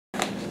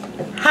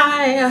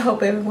Hi, I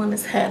hope everyone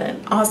has had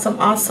an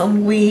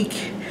awesome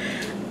week.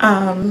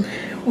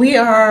 We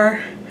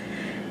are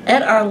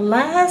at our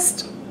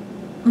last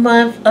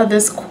month of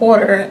this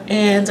quarter,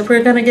 and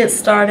we're going to get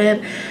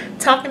started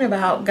talking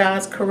about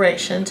God's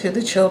correction to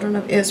the children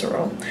of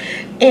Israel.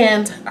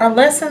 And our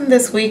lesson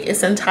this week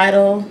is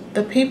entitled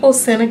 "The People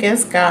Sin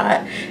Against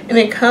God," and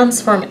it comes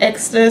from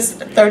Exodus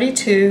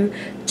 32,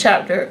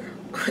 chapter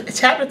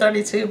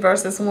 32,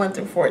 verses 1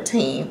 through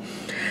 14.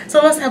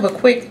 So let's have a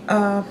quick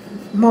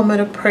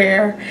moment of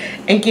prayer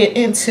and get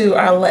into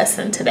our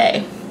lesson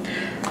today.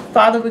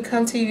 Father, we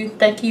come to you.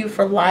 Thank you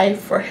for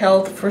life, for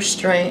health, for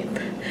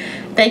strength.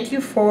 Thank you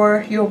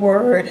for your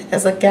word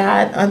as a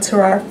guide unto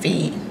our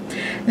feet.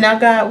 Now,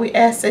 God, we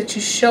ask that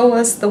you show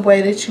us the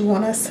way that you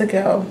want us to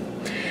go.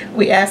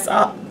 We ask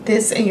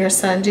this in your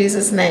Son,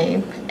 Jesus'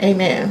 name.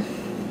 Amen.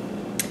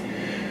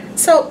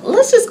 So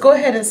let's just go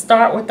ahead and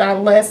start with our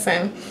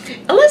lesson.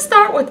 And let's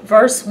start with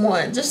verse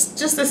 1, just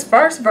this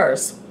first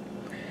verse.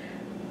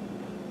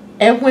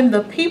 And when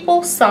the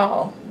people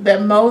saw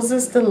that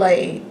Moses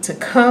delayed to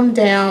come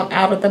down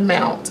out of the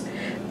mount,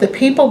 the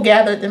people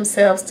gathered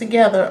themselves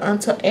together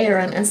unto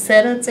Aaron and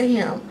said unto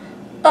him,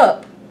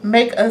 Up,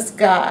 make us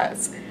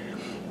gods,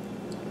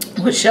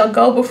 which shall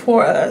go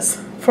before us.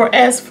 For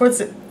as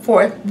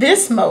for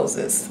this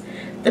Moses,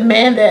 the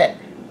man that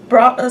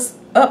brought us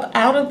up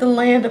out of the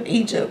land of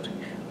Egypt,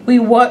 we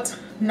wot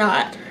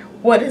not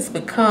what is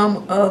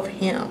become of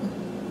him.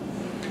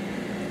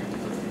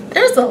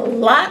 There's a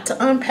lot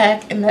to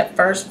unpack in that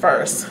first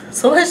verse,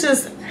 so let's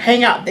just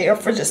hang out there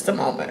for just a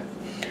moment.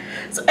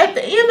 So at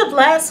the end of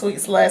last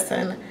week's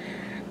lesson,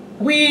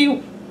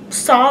 we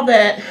saw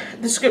that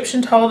the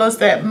scripture told us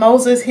that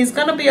Moses, he's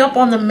going to be up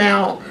on the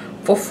mount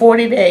for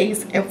 40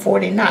 days and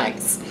 40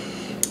 nights.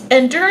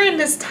 And during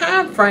this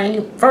time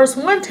frame, verse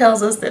 1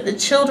 tells us that the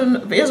children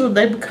of Israel,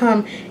 they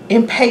become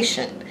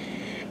impatient.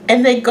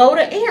 And they go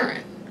to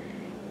Aaron.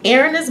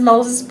 Aaron is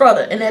Moses'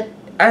 brother. And in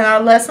our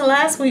lesson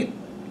last week,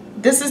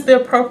 this is the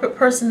appropriate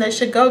person they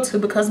should go to,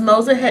 because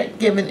Moses had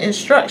given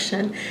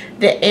instruction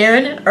that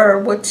Aaron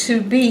and were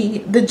to be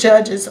the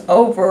judges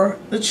over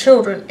the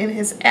children in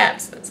his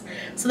absence.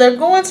 So they're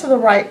going to the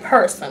right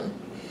person.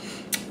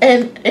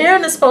 And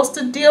Aaron is supposed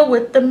to deal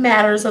with the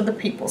matters of the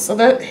people. So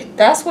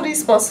that's what he's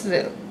supposed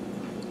to do.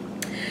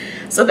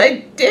 So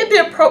they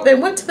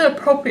went to the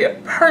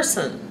appropriate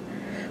person,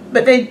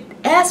 but they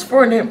asked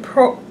for an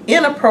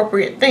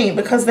inappropriate thing,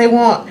 because they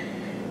want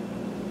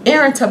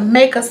Aaron to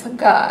make us a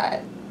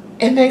god.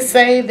 And they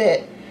say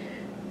that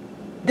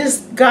this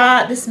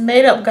God, this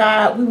made-up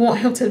God, we want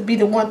him to be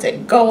the one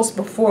that goes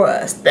before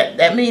us.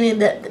 That meaning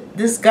that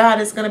this God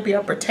is going to be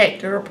a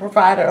protector, a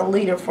provider, a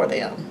leader for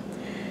them.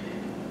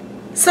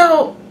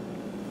 So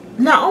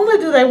not only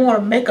do they want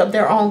to make up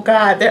their own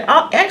God, they're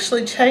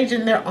actually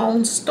changing their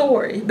own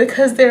story,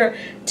 because they're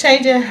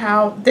changing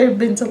how they've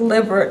been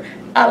delivered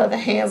out of the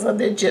hands of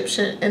the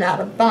Egyptian and out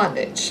of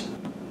bondage.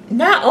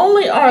 Not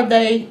only are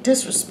they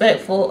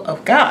disrespectful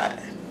of God,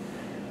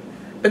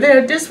 but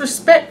they're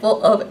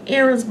disrespectful of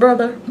Aaron's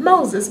brother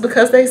Moses,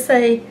 because they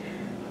say,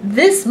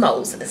 this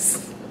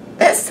Moses.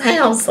 That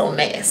sounds so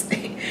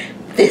nasty.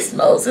 This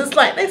Moses.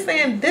 Like they're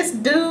saying this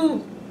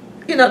dude,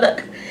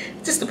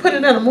 just to put it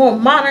in a more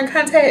modern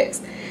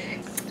context,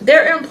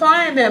 they're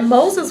implying that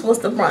Moses was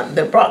the one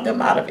that brought them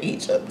out of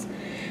Egypt.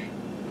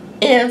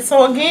 And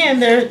so again,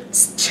 they're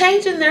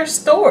changing their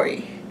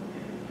story.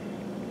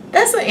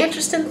 That's an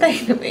interesting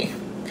thing to me.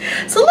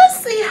 So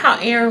let's see how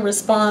Aaron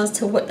responds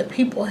to what the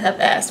people have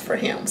asked for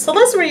him. So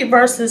let's read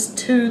verses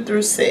 2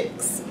 through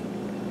 6.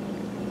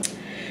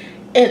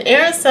 And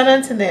Aaron said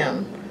unto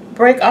them,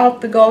 Break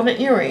off the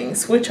golden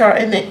earrings, which are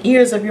in the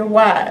ears of your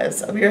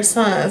wives, of your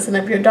sons, and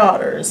of your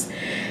daughters,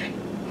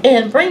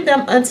 and bring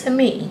them unto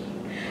me.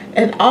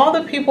 And all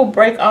the people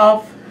brake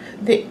off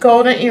the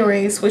golden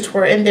earrings which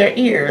were in their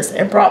ears,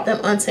 and brought them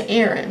unto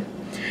Aaron.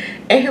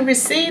 And he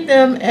received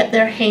them at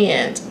their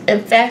hand,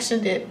 and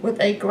fashioned it with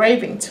a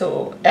graving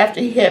tool, after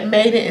he had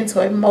made it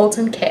into a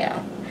molten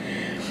calf.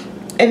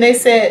 And they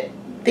said,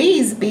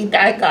 These be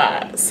thy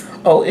gods,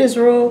 O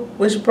Israel,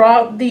 which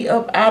brought thee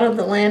up out of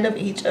the land of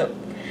Egypt.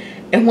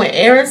 And when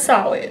Aaron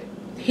saw it,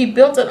 he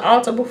built an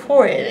altar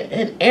before it,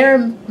 and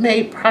Aaron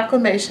made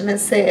proclamation and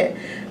said,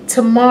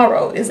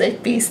 Tomorrow is a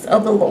feast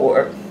of the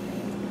Lord.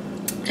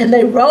 And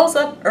they rose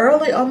up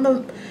early on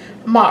the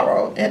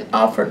morrow and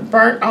offered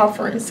burnt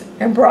offerings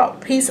and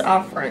brought peace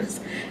offerings,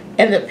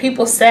 and the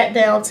people sat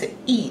down to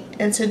eat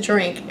and to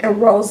drink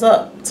and rose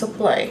up to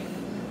play.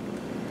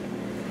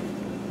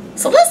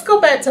 So let's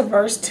go back to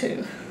verse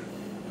 2.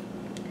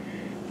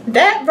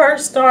 That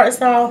verse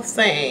starts off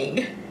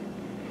saying,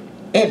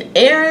 And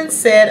Aaron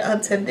said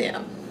unto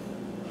them.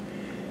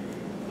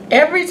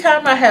 Every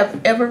time I have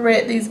ever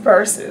read these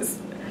verses,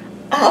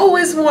 I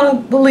always want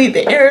to believe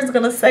that Aaron's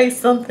going to say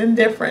something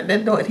different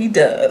than what he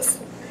does.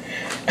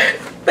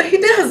 But he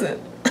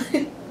doesn't.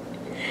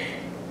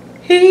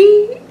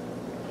 He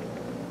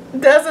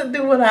doesn't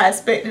do what I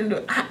expect him to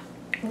do. I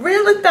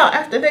really thought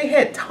after they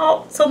had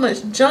talked so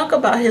much junk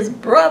about his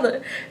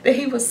brother that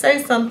he would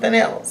say something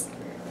else.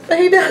 But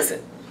he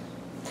doesn't.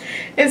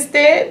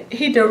 Instead,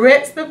 he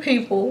directs the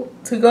people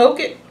to go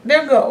get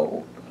their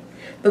gold,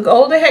 the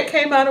gold they had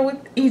came out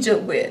of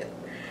Egypt with,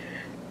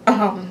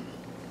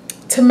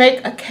 to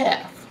make a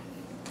calf.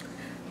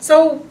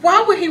 So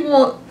why would he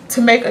want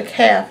to make a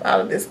calf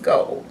out of this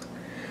gold?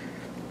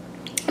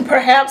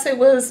 Perhaps it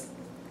was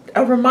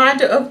a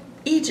reminder of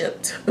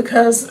Egypt,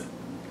 because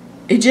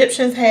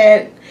Egyptians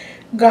had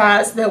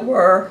gods that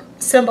were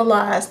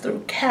symbolized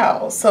through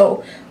cows.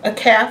 So a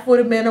calf would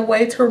have been a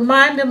way to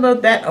remind them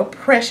of that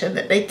oppression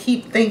that they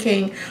keep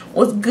thinking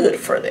was good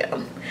for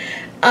them.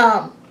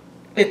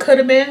 It could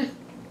have been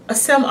a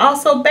symbol,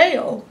 also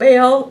Baal.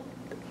 Baal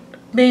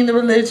being the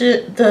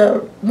religion,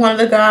 one of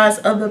the gods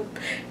of the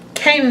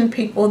Canaan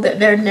people that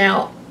they're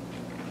now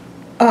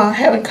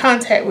having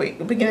contact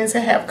with, beginning to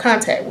have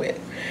contact with.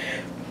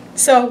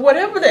 So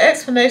whatever the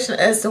explanation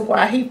as to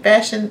why he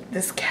fashioned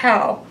this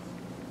cow,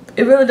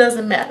 it really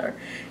doesn't matter.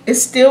 It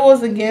still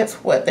was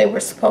against what they were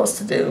supposed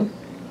to do.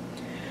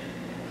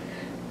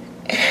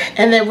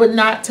 And they were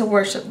not to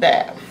worship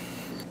that.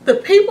 The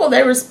people,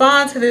 they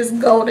respond to this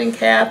golden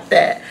calf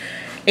that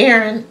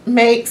Aaron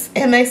makes,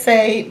 and they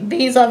say,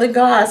 "These are the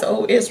gods,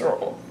 O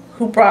Israel,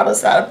 who brought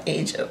us out of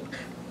Egypt."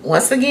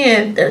 Once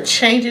again, they're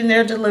changing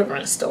their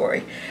deliverance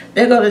story.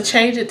 They're going to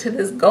change it to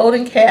this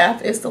golden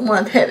calf is the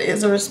one that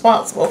is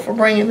responsible for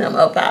bringing them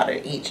up out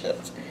of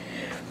Egypt.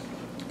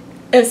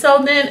 And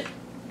so then,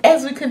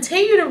 as we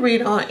continue to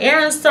read on,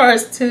 Aaron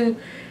starts to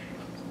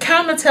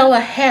kind of tell a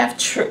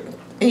half-truth.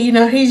 You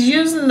know, he's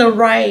using the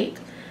right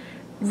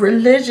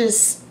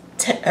religious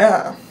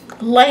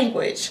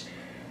language,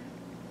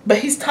 but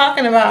he's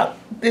talking about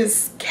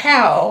this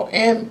cow,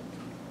 and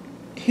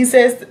he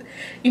says,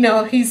 you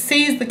know, he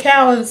sees the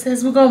cow and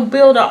says, "We're going to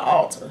build an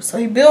altar." So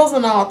he builds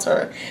an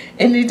altar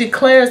and he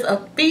declares a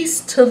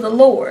feast to the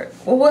Lord.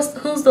 Well,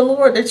 who's the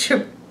Lord that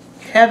you're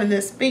having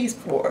this feast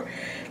for?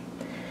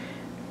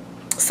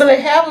 So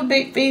they have a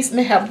big feast, and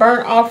they have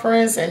burnt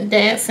offerings and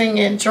dancing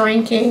and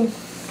drinking.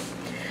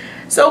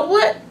 So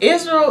what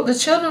Israel, the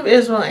children of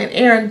Israel and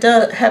Aaron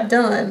have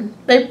done,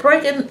 they've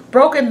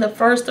broken the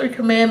first 3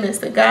 commandments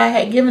that God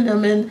had given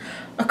them in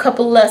a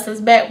couple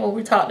lessons back, when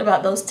we talked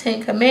about those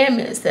 10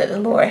 commandments that the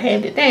Lord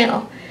handed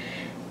down.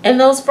 And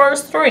those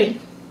first 3,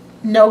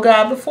 no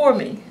God before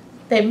me.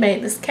 They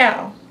made this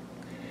cow.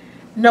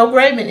 No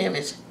graven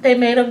image. They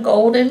made a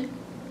golden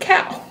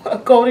cow, a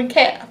golden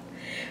calf.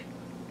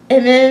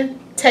 And then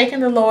taking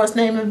the Lord's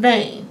name in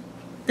vain.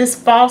 This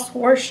false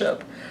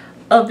worship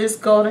of this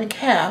golden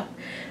calf.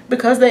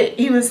 Because they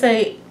even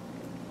say,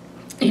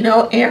 you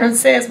know, Aaron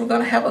says we're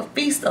going to have a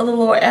feast of the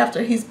Lord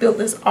after he's built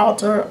this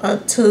altar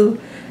unto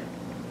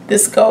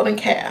this golden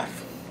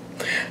calf.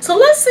 So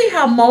let's see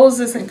how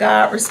Moses and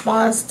God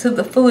responds to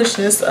the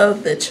foolishness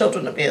of the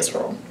children of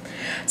Israel.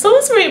 So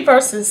let's read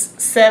verses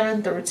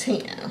 7 through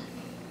 10.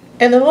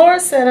 "And the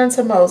Lord said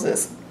unto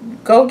Moses,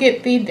 Go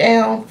get thee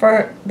down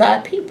for thy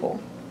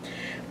people,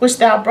 which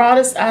thou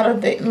broughtest out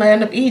of the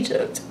land of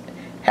Egypt,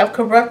 have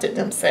corrupted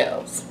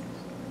themselves.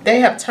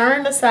 They have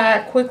turned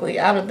aside quickly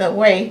out of the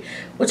way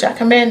which I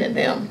commanded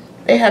them.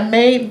 They have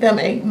made them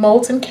a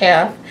molten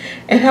calf,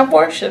 and have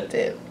worshipped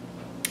it,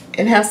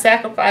 and have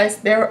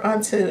sacrificed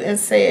thereunto, and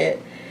said,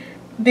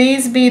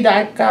 These be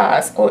thy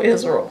gods, O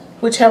Israel,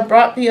 which have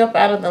brought thee up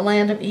out of the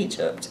land of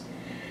Egypt.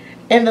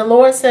 And the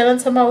Lord said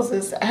unto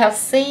Moses, I have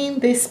seen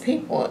this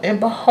people, and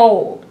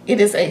behold, it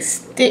is a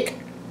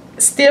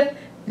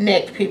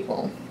stiff-necked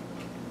people.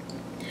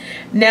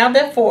 Now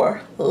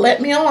therefore,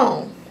 let me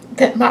alone,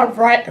 that my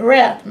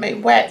wrath may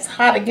wax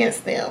hot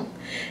against them,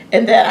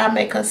 and that I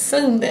may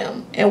consume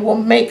them, and will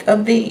make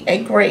of thee a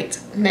great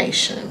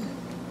nation."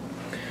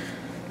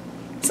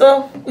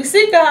 So we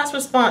see God's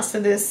response to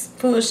this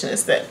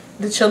foolishness that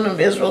the children of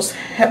Israel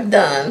have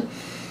done.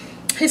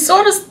 He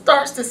sort of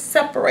starts to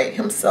separate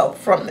himself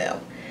from them.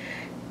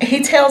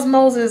 He tells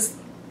Moses,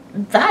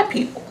 thy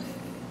people.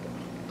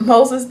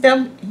 Moses,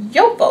 them,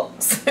 your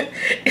folks.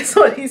 Is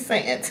what he's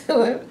saying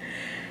to him.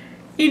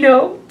 You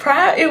know,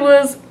 prior it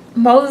was,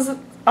 Moses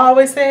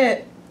always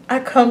said, I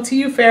come to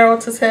you, Pharaoh,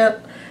 to tell,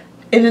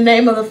 in the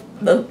name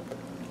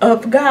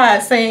of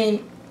God,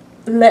 saying,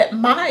 let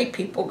my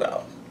people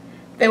go.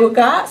 They were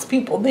God's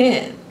people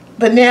then,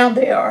 but now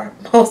they are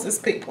Moses'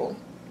 people.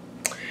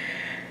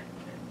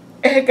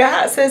 And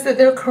God says that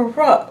they're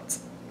corrupt,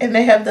 and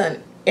they have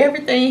done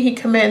everything he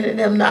commanded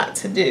them not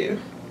to do.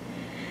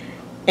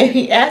 And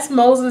he asked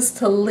Moses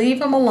to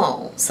leave him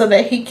alone so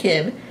that he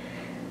can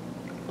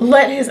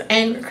let his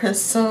anger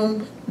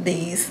consume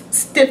these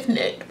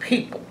stiff-necked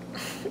people.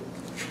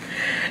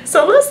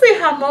 So let's see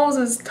how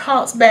Moses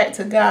talks back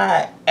to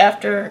God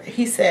after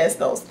he says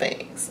those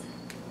things.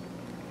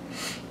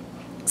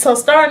 So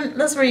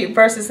let's read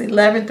verses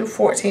 11 through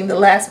 14, the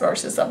last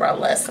verses of our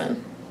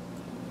lesson.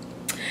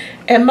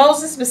 And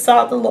Moses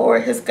besought the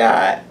Lord his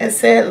God, and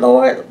said,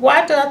 Lord,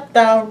 why doth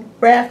thou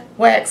wrath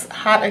wax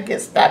hot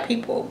against thy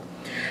people,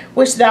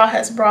 which thou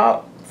hast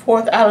brought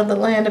forth out of the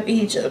land of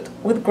Egypt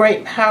with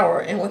great power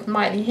and with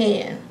mighty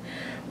hand?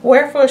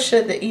 Wherefore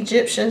should the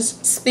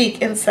Egyptians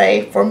speak and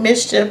say, for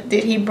mischief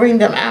did he bring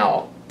them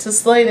out to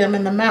slay them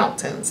in the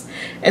mountains,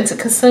 and to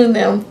consume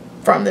them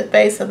from the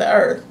face of the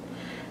earth.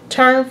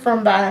 Turn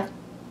from thy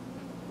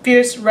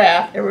fierce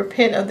wrath, and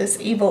repent of this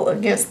evil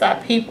against thy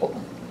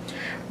people.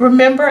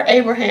 Remember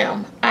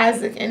Abraham,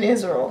 Isaac, and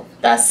Israel,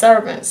 thy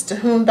servants, to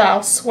whom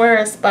thou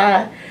swearest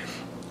by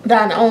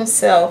thine own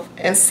self,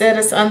 and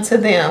saidest unto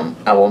them,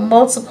 I will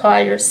multiply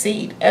your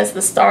seed as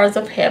the stars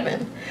of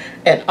heaven,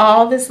 and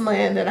all this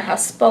land that I have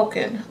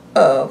spoken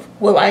of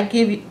will I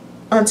give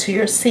unto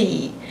your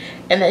seed,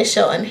 and they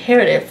shall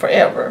inherit it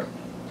forever.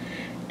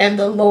 And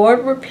the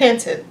Lord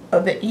repented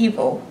of the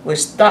evil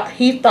which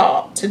he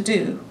thought to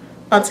do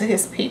unto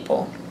his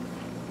people.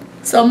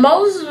 So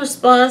Moses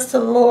responds to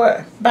the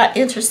Lord by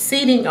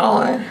interceding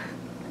on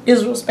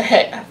Israel's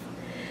behalf.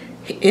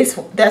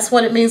 That's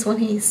what it means when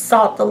he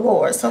sought the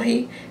Lord. So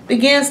he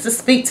begins to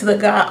speak to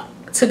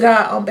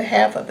God on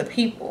behalf of the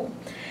people.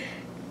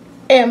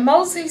 And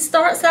Moses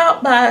starts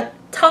out by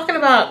talking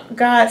about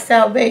God's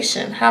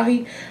salvation, how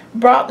he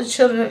brought the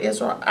children of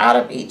Israel out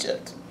of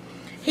Egypt.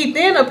 He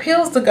then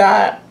appeals to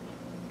God,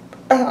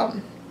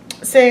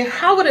 saying,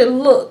 how would it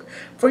look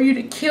for you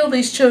to kill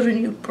these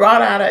children you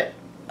brought out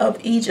of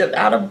Egypt,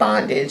 out of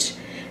bondage,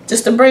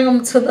 just to bring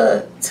them to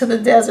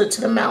the desert,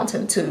 to the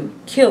mountain, to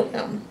kill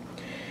them?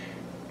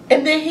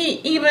 And then he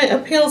even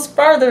appeals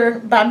further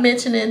by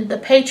mentioning the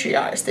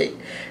patriarchs, the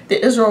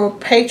Israel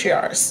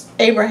patriarchs,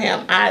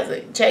 Abraham,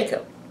 Isaac,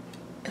 Jacob,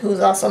 who's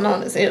also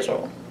known as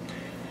Israel.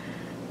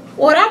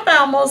 What I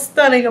found most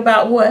stunning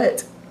about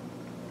what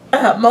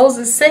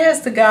Moses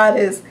says to God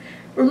is,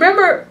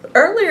 remember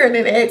earlier in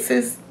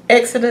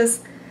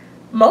Exodus,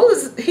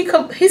 Moses,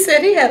 he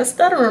said he had a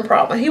stuttering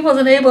problem. He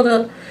wasn't able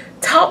to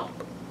talk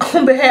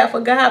on behalf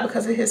of God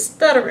because of his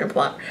stuttering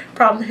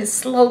problem, his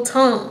slow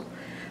tongue.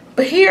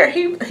 But here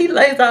he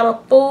lays out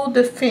a full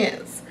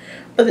defense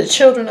for the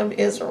children of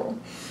Israel.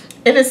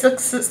 And it's a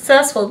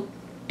successful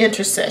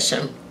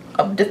intercession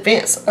of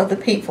defense of the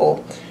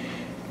people,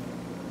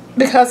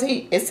 because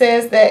it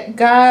says that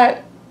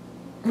God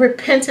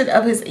repented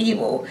of his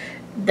evil.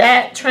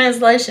 That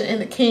translation in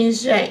the King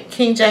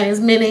James,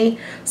 many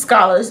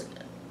scholars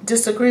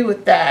disagree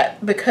with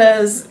that,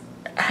 because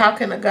how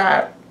can a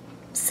God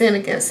sin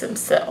against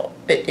himself?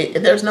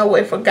 There's no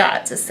way for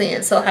God to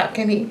sin, so how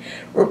can he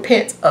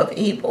repent of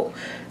evil?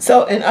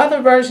 So in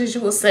other versions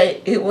it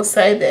will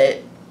say that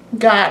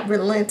God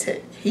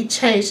relented. He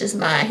changed his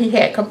mind. He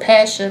had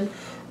compassion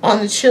on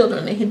the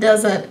children, and he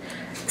doesn't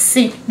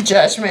seek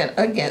judgment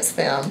against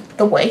them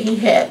the way he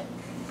had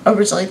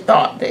originally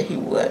thought that he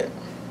would.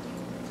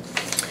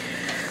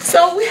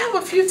 So we have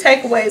a few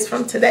takeaways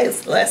from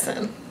today's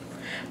lesson.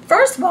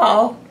 First of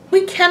all,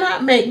 we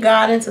cannot make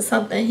God into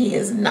something he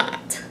is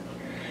not.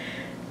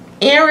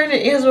 Aaron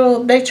and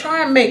Israel, they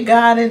try and make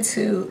God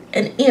into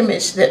an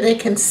image that they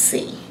can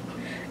see.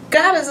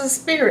 God is a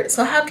spirit,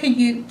 so how can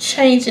you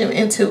change him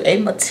into a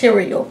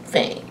material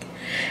thing?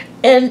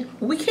 And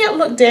we can't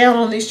look down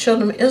on these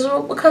children of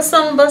Israel, because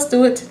some of us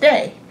do it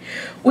today.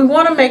 We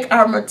want to make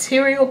our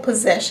material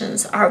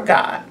possessions our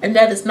God, and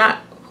that is not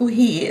who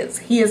he is.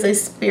 He is a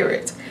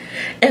spirit.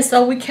 And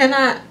so we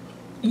cannot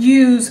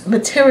use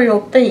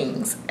material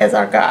things as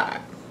our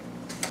God.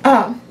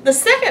 The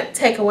second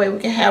takeaway we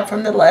can have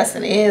from the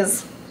lesson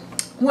is,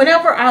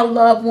 whenever our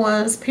loved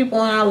ones, people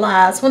in our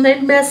lives, when they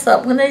mess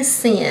up, when they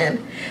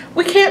sin,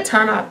 we can't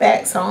turn our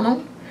backs on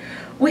them.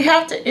 We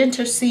have to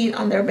intercede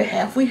on their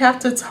behalf. We have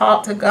to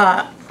talk to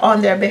God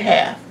on their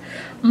behalf.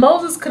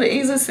 Moses could have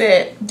easily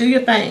said, do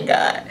your thing,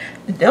 God.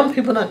 Them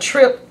people done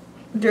tripped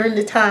during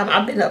the time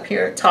I've been up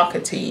here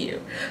talking to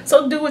you.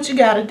 So do what you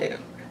got to do.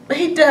 But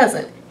he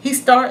doesn't. He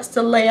starts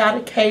to lay out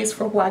a case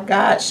for why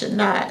God should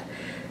not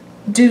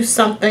do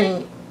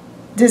something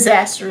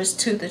disastrous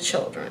to the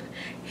children.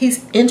 He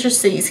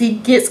intercedes. He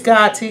gets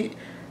God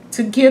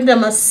to give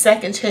them a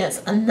second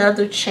chance,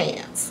 another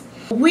chance.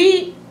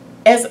 We,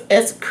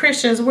 as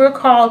Christians, we're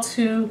called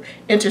to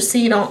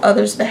intercede on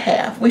others'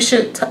 behalf. We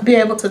should be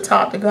able to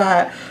talk to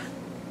God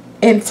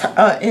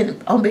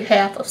on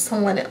behalf of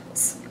someone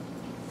else.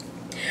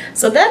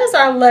 So that is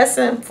our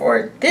lesson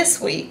for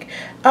this week.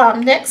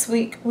 Next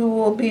week we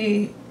will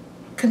be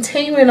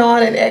continuing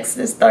on in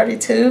Exodus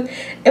 32,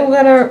 and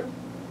we're going to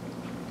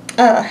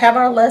have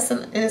our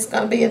lesson, and it's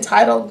going to be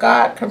entitled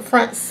God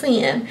Confronts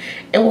Sin,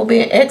 and we'll be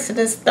in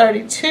Exodus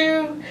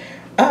 32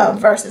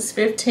 verses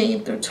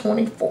 15 through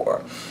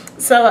 24.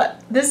 So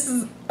this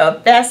is a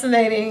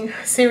fascinating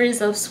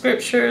series of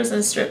scriptures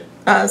and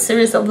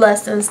series of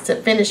lessons to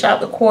finish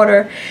out the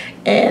quarter,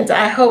 and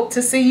I hope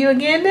to see you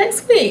again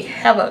next week.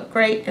 Have a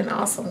great and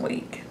awesome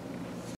week.